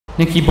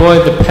Nicky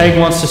boy, the peg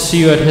wants to see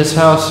you at his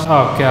house.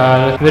 Oh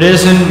god. If it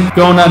isn't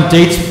going on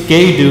dates with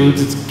gay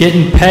dudes, it's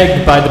getting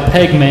pegged by the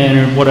peg man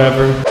or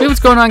whatever. Hey, what's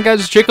going on,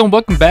 guys? It's Jaco and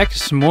welcome back to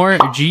some more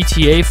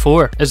GTA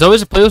 4. As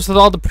always, a playlist with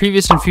all the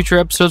previous and future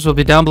episodes will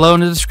be down below in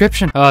the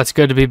description. Oh, it's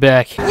good to be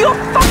back. You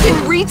fucking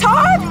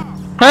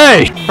retard!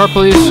 Hey! Car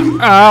please.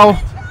 Ow.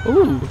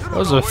 Ooh, that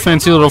was a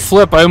fancy little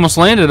flip. I almost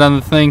landed on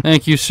the thing.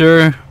 Thank you,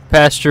 sir.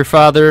 Pastor,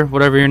 father,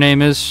 whatever your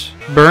name is.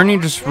 Bernie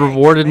just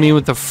rewarded me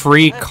with a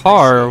free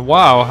car.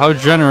 Wow, how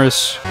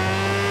generous.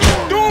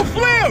 Don't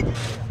flip!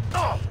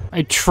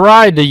 I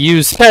tried to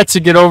use that to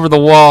get over the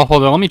wall.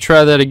 Hold on, let me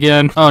try that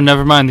again. Oh,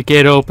 never mind, the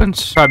gate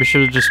opens. Probably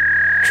should have just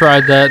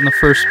tried that in the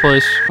first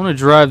place. I want to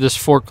drive this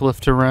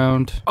forklift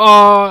around.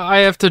 Oh, I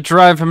have to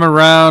drive him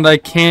around. I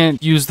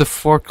can't use the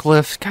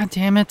forklift. God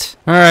damn it.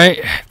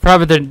 Alright,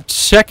 probably the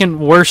second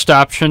worst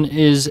option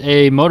is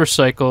a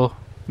motorcycle.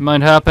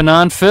 Mind hopping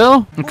on,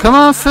 Phil? Come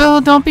on,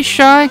 Phil. Don't be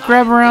shy.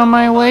 Grab around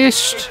my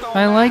waist.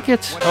 I like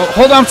it. Oh,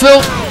 hold on, Phil.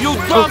 You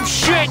dumb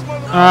shit!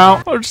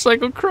 Ow.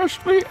 Motorcycle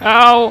crushed me.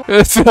 Ow.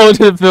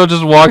 Phil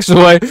just walks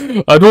away.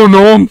 I don't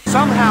know him.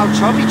 Somehow,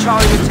 Chubby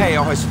Charlie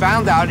Mateo has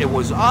found out it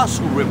was us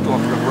who ripped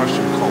off the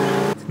Russian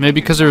code. Maybe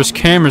because there was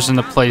cameras in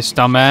the place,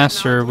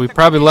 dumbass, or we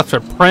probably left our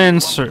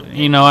prints, or,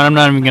 you know, I'm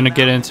not even going to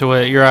get into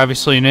it. You're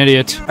obviously an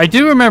idiot. I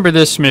do remember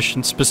this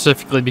mission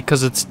specifically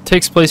because it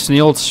takes place in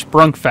the old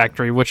Sprunk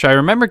factory, which I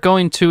remember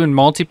going to in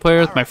multiplayer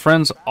with my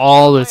friends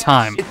all the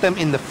time. Hit them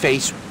in the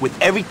face with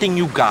everything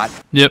you got.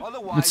 Yep,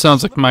 it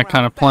sounds like my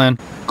kind of plan.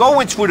 Go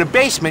in through the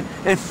basement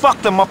and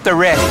fuck them up the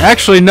ass.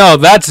 Actually, no,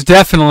 that's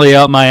definitely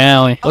up my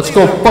alley. Let's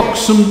go fuck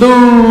some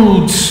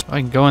dudes.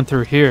 I can go in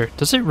through here.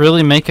 Does it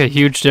really make a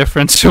huge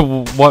difference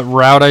to what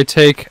route I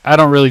take? I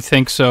don't really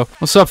think so.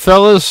 What's up,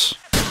 fellas?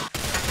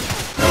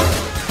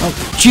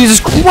 Oh, Jesus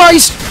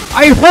Christ!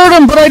 I heard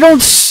him, but I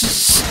don't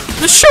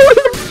shoot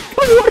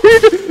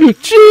him!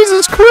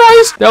 Jesus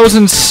Christ! That was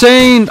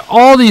insane.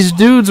 All these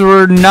dudes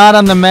were not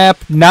on the map,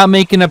 not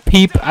making a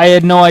peep. I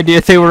had no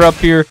idea they were up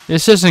here.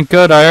 This isn't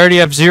good. I already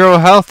have 0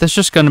 health. It's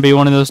just gonna be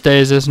one of those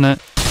days, isn't it?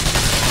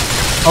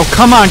 Oh,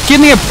 come on.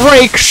 Give me a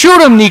break. Shoot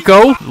him,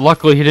 Nico.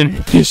 Luckily, he didn't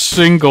hit me a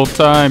single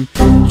time.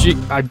 Gee,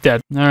 I'm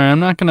dead. Alright,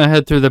 I'm not gonna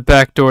head through the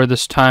back door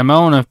this time. I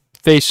wanna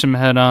face him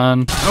head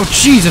on. Oh,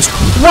 Jesus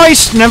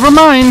Christ! Never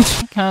mind!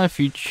 If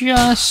you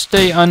just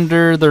stay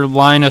under their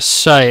line of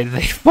sight,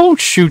 they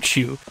won't shoot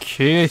you.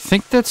 Okay, I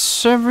think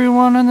that's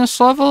everyone on this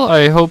level.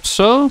 I hope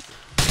so.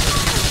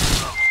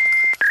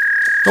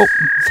 Oh,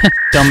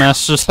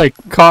 dumbass just like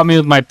caught me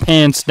with my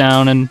pants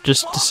down and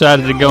just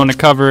decided to go into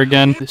cover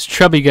again. This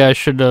chubby guy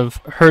should have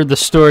heard the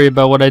story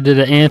about what I did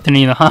to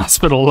Anthony in the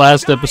hospital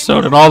last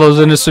episode and all those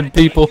innocent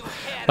people.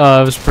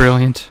 It was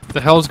brilliant. What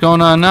the hell's going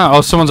on now?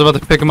 Oh, someone's about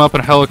to pick him up in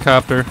a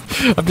helicopter.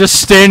 I'm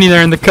just standing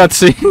there in the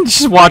cutscene,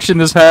 just watching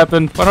this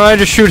happen. Why don't I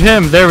just shoot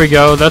him? There we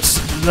go.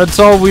 That's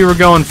all we were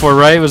going for,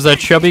 right? Was that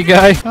chubby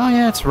guy? Oh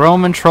yeah, it's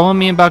Roman trolling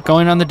me about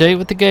going on the date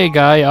with the gay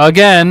guy.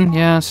 Again.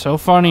 Yeah, so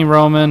funny,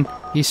 Roman.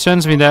 He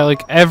sends me that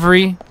like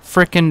every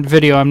frickin'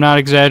 video. I'm not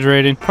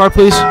exaggerating. Car,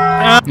 please.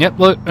 Yep,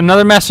 look,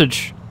 another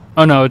message.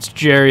 Oh no, it's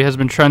Jerry has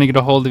been trying to get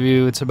a hold of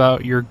you. It's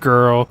about your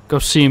girl. Go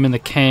see him in the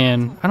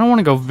can. I don't want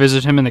to go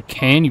visit him in the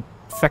can, you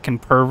feckin'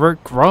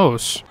 pervert.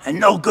 Gross. And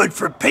no good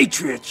for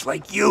patriots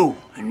like you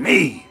and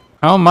me.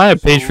 How am I a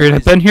patriot?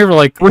 I've been here for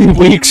like 3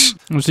 weeks.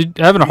 Was he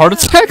having a heart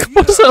attack?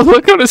 What's that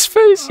look on his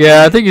face?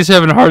 Yeah, I think he's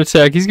having a heart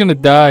attack. He's gonna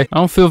die. I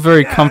don't feel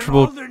very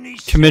comfortable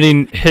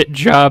committing hit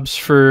jobs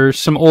for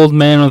some old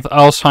man with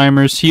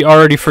Alzheimer's. He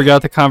already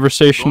forgot the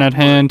conversation at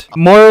hand.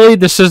 Morally,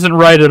 this isn't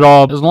right at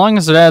all. As long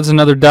as it adds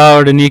another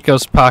 $1 to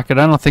Nico's pocket,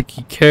 I don't think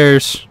he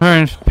cares.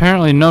 Alright,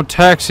 apparently no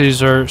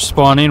taxis are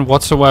spawning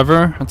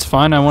whatsoever. That's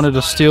fine, I wanted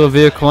to steal a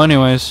vehicle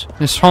anyways.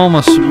 This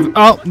homeless...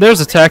 Oh, there's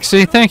a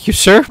taxi. Thank you,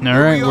 sir.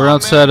 Alright, we're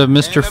outside of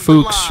Mr.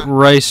 Fuchs'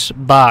 rice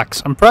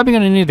box. I'm probably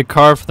going to need a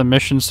car for the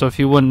mission, so if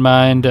you wouldn't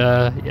mind,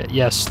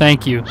 yes,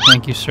 thank you.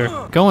 Thank you,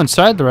 sir. Go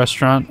inside the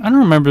restaurant. I don't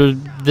remember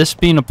this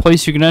being a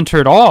place you can enter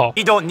at all.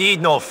 You don't need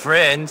no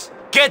friends.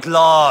 Get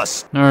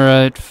lost.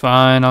 Alright,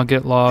 fine, I'll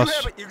get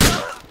lost.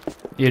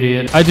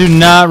 Idiot. I do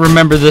not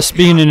remember this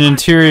being an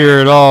interior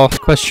at all.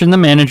 Question the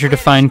manager to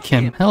find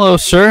Kim. Hello,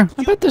 sir.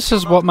 I bet this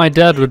is what my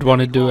dad would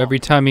want to do every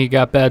time he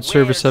got bad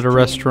service at a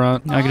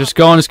restaurant. I could just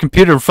go on his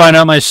computer and find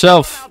out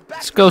myself.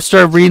 Let's go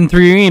start reading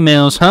through your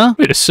emails, huh?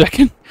 Wait a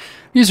second.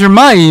 These are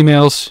my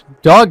emails.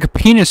 Dog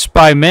penis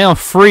by mail,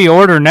 free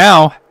order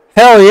now.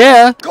 Hell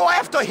yeah! Go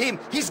after him!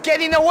 He's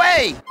getting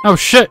away! Oh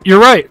shit, you're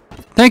right.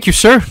 Thank you,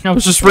 sir. I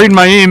was just reading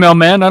my email,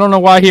 man. I don't know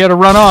why he had to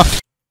run off.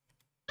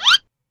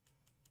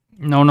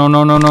 No, no,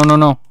 no, no, no, no,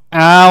 no.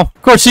 Ow.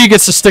 Of course he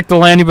gets to stick the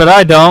landing, but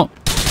I don't.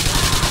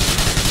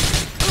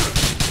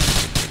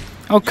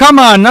 Oh, come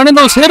on. None of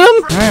those hit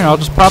him? Alright, I'll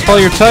just pop all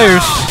your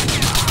tires.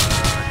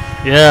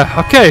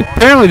 Yeah, okay.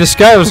 Apparently this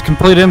guy was a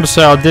complete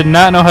imbecile. Did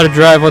not know how to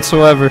drive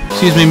whatsoever.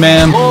 Excuse me,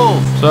 ma'am.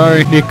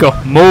 Sorry, Nico.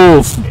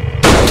 Move.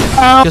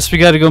 Guess we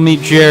gotta go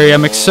meet Jerry.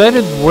 I'm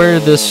excited where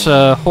this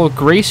whole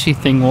Gracie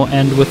thing will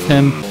end with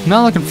him. I'm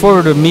not looking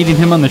forward to meeting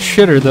him on the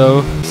shitter,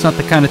 though. It's not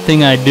the kind of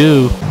thing I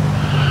do.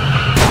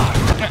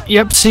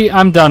 Yep, see,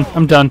 I'm done.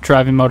 I'm done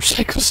driving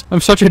motorcycles.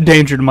 I'm such a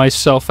danger to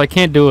myself. I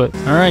can't do it.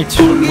 Alright,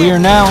 we are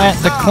now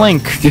at the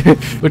clink,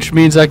 which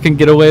means I can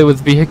get away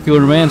with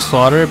vehicular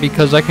manslaughter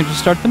because I can just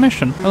start the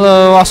mission.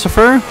 Hello,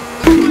 Ossifer.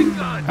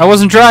 I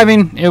wasn't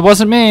driving. It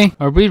wasn't me.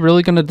 Are we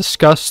really going to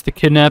discuss the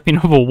kidnapping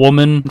of a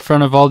woman in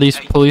front of all these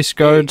police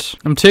guards?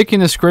 I'm taking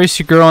this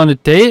Gracie girl on a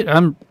date?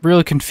 I'm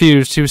really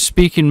confused. He was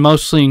speaking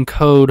mostly in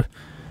code.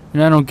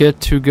 And I don't get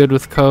too good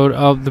with code.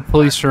 Oh, the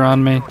police are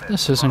on me.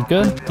 This isn't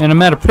good. And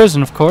I'm at a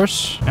prison, of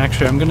course.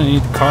 Actually, I'm gonna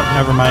need the car.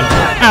 Never mind.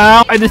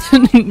 Ow! I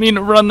didn't mean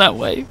to run that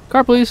way.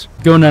 Car, please.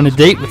 Going on a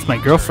date with my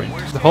girlfriend.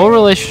 The whole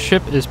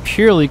relationship is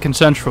purely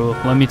consensual,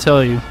 let me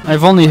tell you.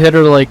 I've only hit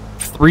her like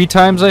 3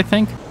 times, I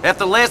think.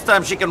 After last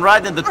time, she can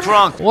ride in the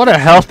trunk. What a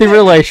healthy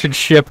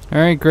relationship.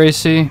 Alright,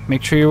 Gracie.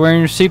 Make sure you're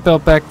wearing your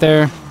seatbelt back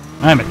there.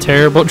 I'm a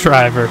terrible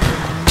driver.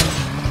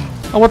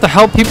 Oh, what the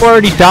hell? People are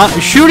already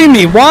shooting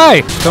me.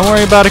 Why? Don't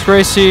worry about it,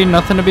 Gracie.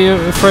 Nothing to be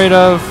afraid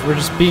of. We're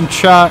just being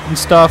shot and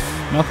stuff.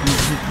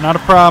 Nothing, not a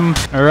problem.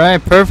 All right,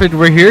 perfect.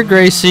 We're here,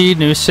 Gracie.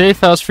 New safe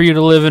house for you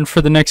to live in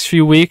for the next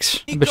few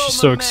weeks. I bet she's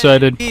so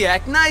excited.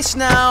 Act nice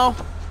now.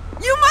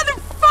 You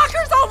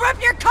motherfuckers! I'll rip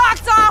your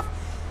cocks off!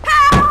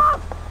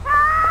 Help!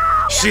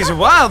 Help! She's a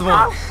wild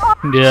one.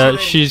 Yeah,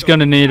 she's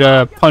gonna need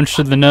a punch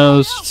to the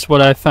nose. It's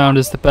what I found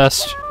is the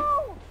best.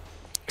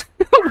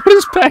 What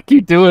is Packy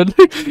doing?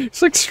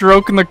 He's like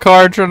stroking the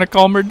car, trying to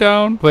calm her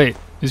down. Wait,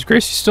 is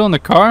Gracie still in the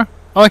car?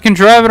 Oh, I can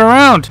drive it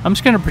around. I'm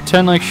just gonna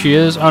pretend like she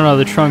is. Oh no,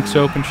 the trunk's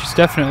open. She's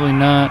definitely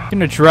not. I'm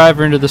gonna drive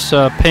her into this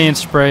paint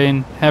spray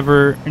and have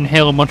her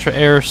inhale a bunch of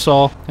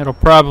aerosol. It'll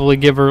probably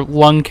give her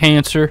lung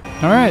cancer.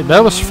 Alright,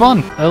 that was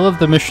fun. I love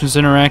the missions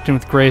interacting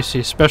with Gracie,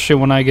 especially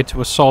when I get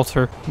to assault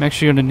her. I'm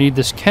actually gonna need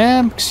this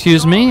cab.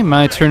 Excuse me,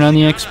 my turn on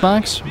the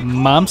Xbox.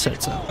 Mom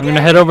said so. I'm gonna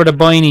head over to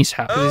Boyne's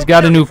house. He's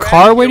got a new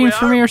car waiting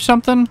for me or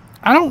something.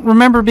 I don't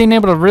remember being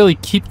able to really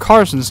keep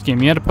cars in this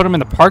game. You had to put them in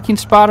the parking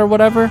spot or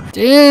whatever.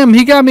 Damn,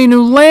 he got me a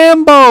new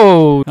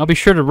Lambo. I'll be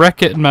sure to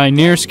wreck it in my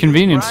nearest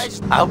convenience.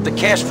 I hope the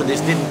cash for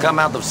this didn't come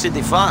out of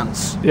city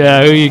funds.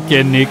 Yeah, who you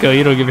kidding, Nico?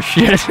 You don't give a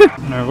shit.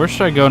 Alright, where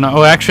should I go now?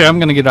 Oh, actually, I'm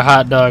gonna get a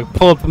hot dog.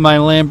 Pull up in my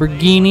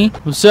Lamborghini.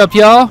 What's up,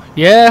 y'all?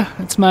 Yeah,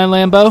 it's my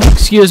Lambo.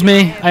 Excuse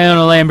me, I own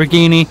a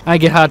Lamborghini. I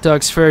get hot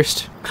dogs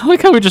first. I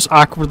like how he just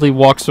awkwardly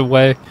walks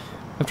away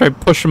after I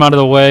push him out of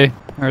the way.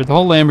 Alright, the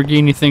whole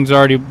Lamborghini thing's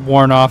already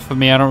worn off of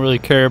me. I don't really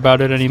care about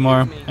it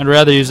anymore. I'd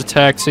rather use a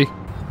taxi.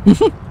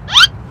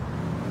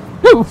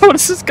 What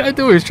is this guy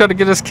doing? He's trying to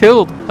get us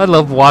killed. I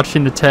love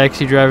watching the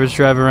taxi drivers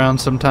drive around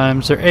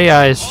sometimes. Their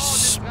AI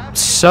is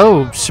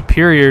so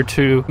superior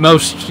to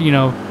most, you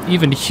know,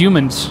 even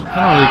humans. I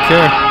don't really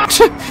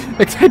care.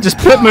 That guy just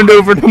pit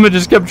maneuvered him and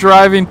just kept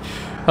driving.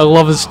 I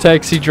love his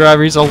taxi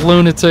driver. He's a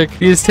lunatic.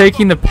 He is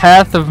taking the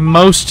path of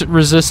most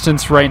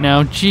resistance right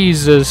now.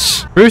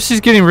 Jesus. Bruce is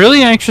getting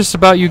really anxious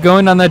about you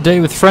going on that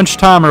date with French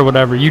Tom or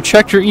whatever. You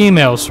checked your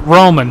emails.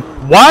 Roman.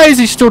 Why is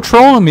he still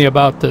trolling me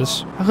about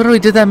this? I literally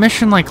did that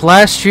mission like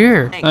last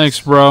year.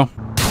 Thanks, bro.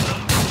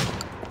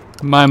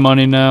 My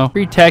money now.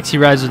 Free taxi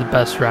rides are the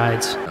best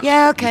rides.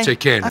 Yeah, okay. Take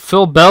care.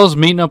 Phil Bell's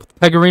meeting up with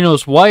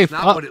Pecorino's wife.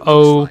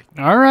 Uh-oh.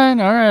 Alright,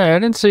 I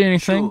didn't see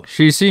anything.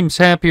 She seems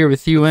happier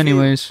with you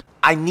anyways.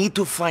 I need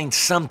to find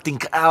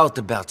something out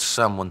about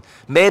someone.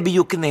 Maybe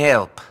you can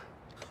help.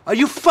 Are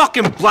you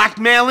fucking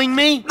blackmailing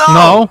me?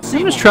 No,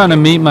 I'm just trying to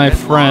meet my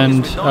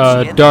friend,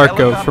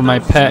 Darko, for my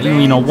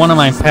one of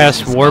my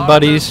past war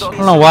buddies. I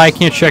don't know why I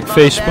can't check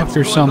Facebook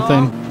or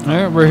something.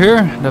 Alright, we're here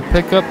to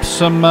pick up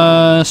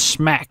some,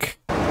 smack.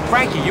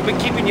 Frankie, you been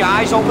keeping your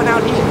eyes open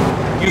out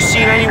here? You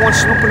seen anyone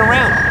snooping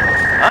around?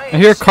 I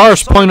hear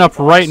cars pulling up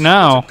right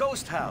now.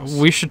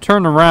 We should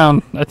turn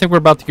around. I think we're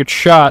about to get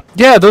shot.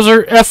 Yeah, those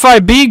are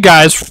FIB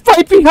guys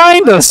right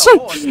behind us.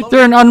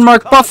 They're in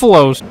unmarked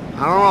buffaloes.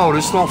 I don't know,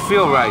 this don't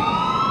feel right.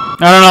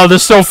 I don't know,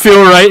 this don't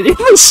feel right.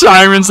 The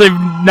sirens, they've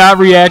not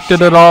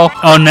reacted at all.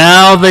 Oh,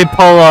 now they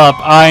pull up.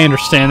 I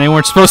understand. They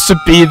weren't supposed to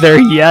be there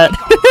yet.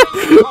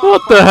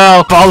 What the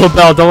hell? Follow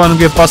Bell. Don't let him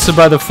get busted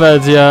by the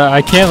feds. Yeah,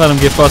 I can't let him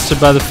get busted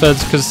by the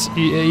feds because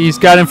he's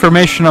got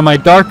information on my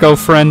Darko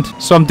friend.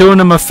 So I'm doing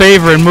him a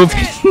favor and moving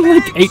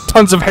like 8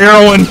 tons of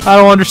heroin. I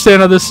don't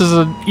understand how this is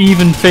an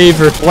even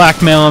favor.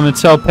 Blackmail him and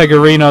tell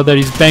Pecorino that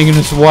he's banging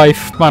his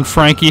wife. Come on,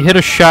 Frankie. Hit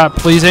a shot,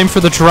 please. Aim for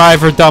the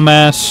driver,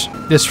 dumbass.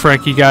 This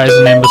Frankie guy is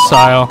an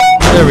imbecile.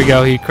 There we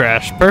go. He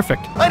crashed.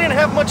 Perfect. I didn't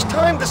have much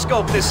time to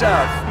scope this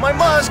out. My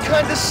mom's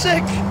kinda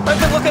sick. I've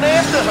been looking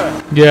after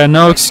her. Yeah,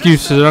 no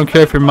excuses. I don't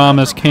care if your mom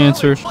has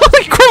cancer.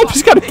 Holy crap,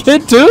 he's got a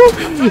kid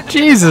too?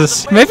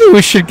 Jesus. Maybe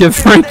we should give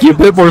Frankie a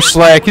bit more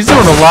slack. He's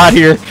doing a lot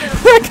here.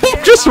 That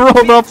guy just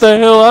rolled off the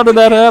hill. How did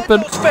that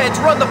happen? Feds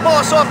run the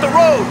boss off the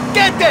road.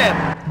 Get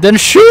them! Then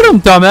shoot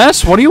him,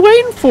 dumbass. What are you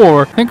waiting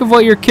for? Think of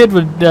what your kid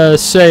would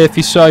say if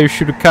he saw you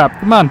shoot a cop.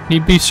 Come on,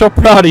 he'd be so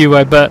proud of you,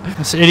 I bet.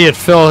 This idiot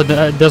Phil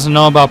doesn't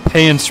know about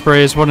pay-in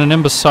sprays. What an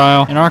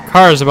imbecile. And our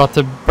car is about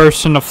to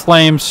burst into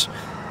flames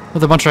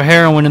with a bunch of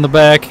heroin in the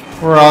back.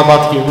 We're all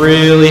about to get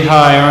really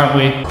high, aren't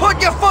we?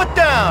 Put your foot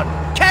down!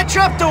 Catch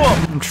up to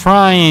him! I'm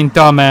trying,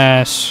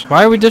 dumbass.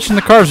 Why are we ditching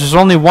the cars? There's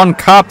only one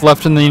cop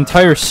left in the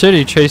entire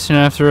city chasing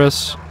after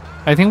us.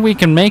 I think we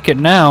can make it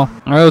now.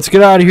 Alright, let's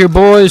get out of here,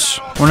 boys.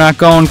 We're not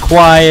going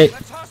quiet.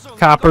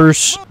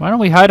 Coppers. Why don't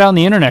we hide out in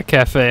the internet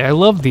cafe? I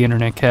love the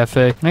internet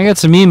cafe. I got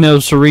some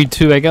emails to read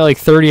too. I got like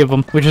 30 of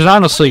them, which is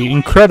honestly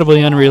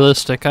incredibly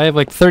unrealistic. I have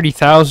like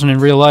 30,000 in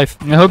real life.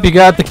 I hope you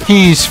got the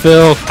keys,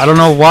 Phil. I don't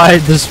know why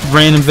this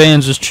random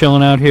van's just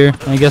chilling out here.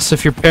 I guess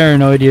if you're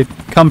paranoid, you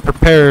come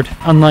prepared.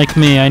 Unlike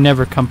me, I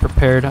never come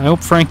prepared. I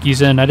hope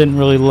Frankie's in. I didn't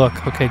really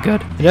look. Okay,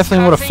 good. I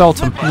definitely would have felt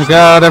him. Oh my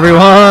God,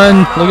 everyone!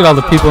 Look at all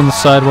the people on the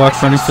sidewalk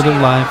running for their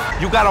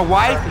life. You got a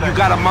wife? You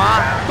got a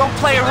mom? Don't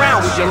play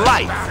around with your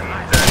life.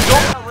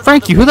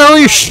 Frankie, who the hell are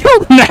you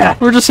shooting at?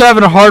 We're just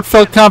having a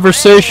heartfelt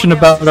conversation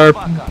about our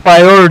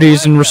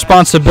priorities and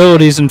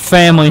responsibilities and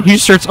family. He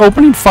starts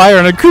opening fire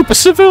on a group of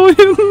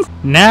civilians.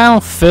 Now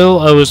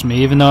Phil owes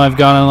me, even though I've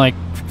gone on like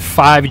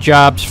 5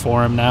 jobs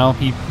for him now.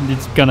 He's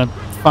gonna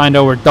find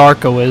out where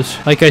Darko is.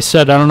 Like I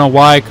said, I don't know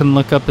why I couldn't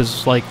look up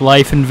his like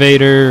Life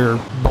Invader or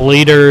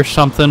Bleeder or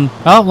something.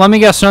 Oh, let me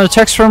guess, another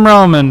text from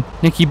Roman.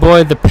 Nicky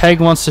boy, the peg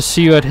wants to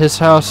see you at his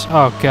house.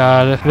 Oh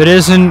God, if it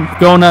isn't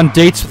going on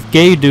dates with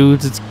gay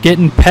dudes, it's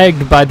getting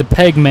pegged by the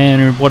peg man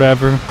or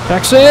whatever.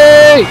 Taxi!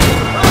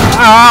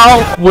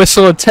 Ow!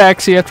 Whistle a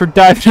taxi after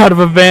diving out of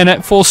a van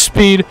at full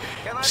speed.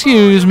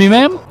 Excuse me,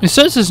 ma'am. It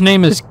says his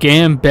name is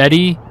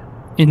Gambetti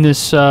in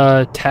this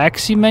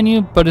taxi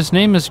menu, but his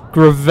name is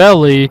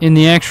Gravelli in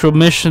the actual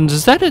missions.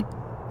 Is that it?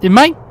 Am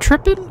I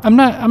tripping? I'm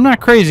not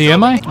crazy,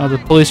 am I? Oh, the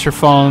police are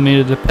following me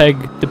to the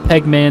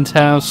peg man's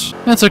house.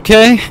 That's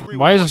okay.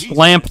 Why is this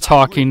lamp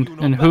talking?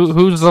 And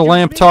who's the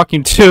lamp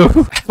talking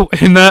to?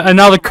 and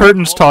now the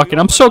curtain's talking.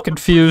 I'm so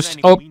confused.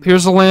 Oh,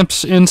 here's the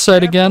lamp's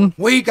inside again.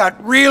 We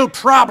got real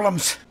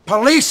problems.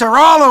 Police are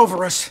all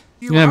over us.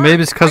 Yeah,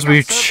 maybe it's because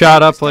we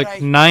shot up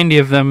like 90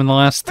 of them in the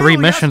last 3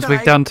 missions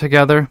we've done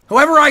together.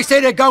 Whoever I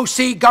say to go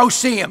see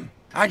him.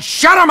 And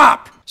shut him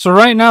up! So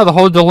right now the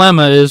whole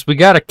dilemma is we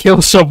gotta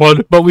kill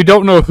someone, but we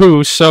don't know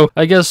who, so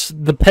I guess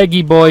the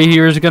Peggy boy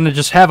here is gonna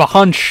just have a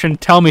hunch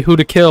and tell me who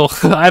to kill.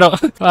 I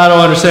don't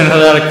understand how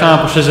that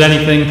accomplishes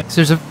anything. So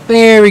there's a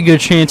very good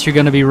chance you're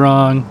gonna be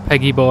wrong,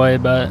 Peggy boy,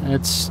 but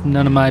it's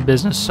none of my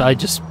business. I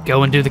just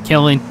go and do the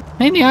killing.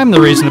 Maybe I'm the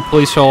reason the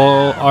police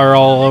are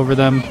all over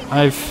them.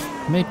 I've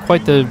made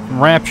quite the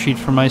rap sheet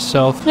for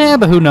myself. Yeah,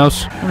 but who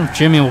knows? I wonder if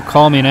Jimmy will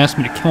call me and ask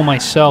me to kill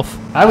myself.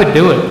 I would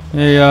do it.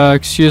 Hey,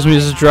 excuse me,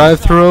 is the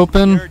drive-thru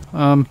open?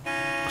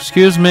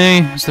 Excuse me,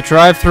 is the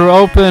drive-thru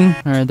open?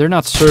 Alright, they're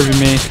not serving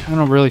me. I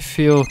don't really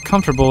feel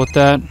comfortable with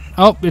that.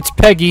 Oh, it's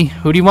Peggy.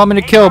 Who do you want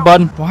me to kill,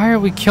 bud? Why are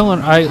we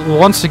killing?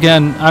 Once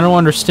again, I don't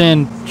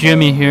understand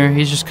Jimmy here.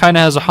 He just kind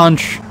of has a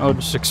hunch. Oh,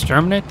 just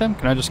exterminate them?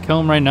 Can I just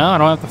kill him right now? I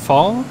don't have to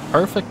follow?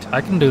 Perfect.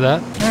 I can do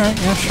that. Alright,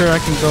 yeah, sure, I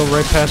can go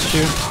right past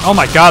you. Oh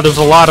my God, there's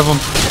a lot of them.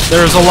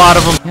 There's a lot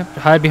of them. Yep,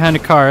 hide behind a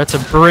car. That's a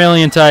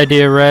brilliant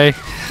idea, Ray.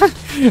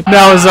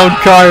 Now his own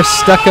car is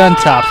stuck on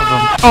top of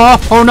him.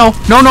 Oh no.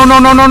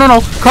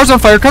 No. Car's on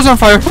fire,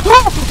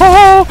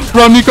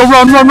 Run, Nico,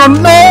 run,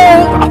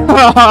 no!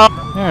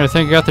 Alright, I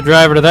think I got the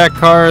driver to that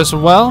car as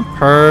well.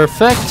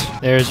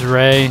 Perfect. There's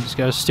Ray. He's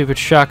got a stupid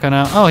shotgun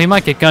out. Oh, he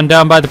might get gunned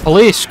down by the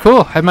police.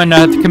 Cool. I might not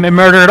have to commit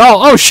murder at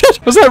all. Oh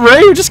shit! Was that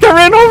Ray who just got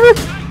ran over?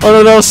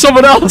 Oh no,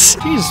 someone else.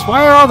 Jeez,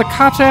 why are all the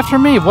cops after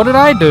me? What did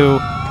I do?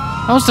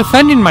 I was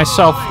defending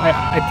myself,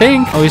 I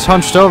think. Oh, he's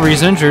hunched over.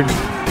 He's injured.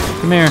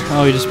 Come here.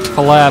 Oh, he just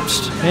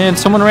collapsed. And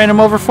someone ran him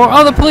over for...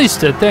 Oh, the police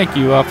did. Thank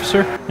you, officer.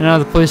 And now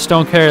the police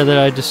don't care that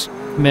I just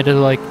committed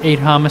like 8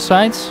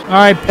 homicides.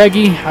 Alright,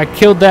 Peggy. I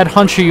killed that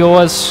hunch of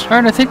yours.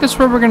 Alright, I think that's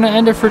where we're going to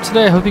end it for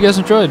today. I hope you guys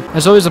enjoyed.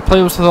 As always, a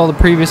playlist with all the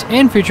previous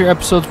and future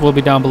episodes will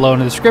be down below in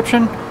the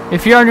description.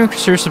 If you are new,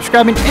 consider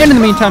subscribing. And in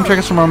the meantime, check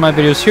out some more of my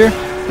videos here.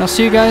 And I'll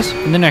see you guys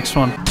in the next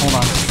one. Hold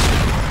on.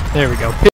 There we go.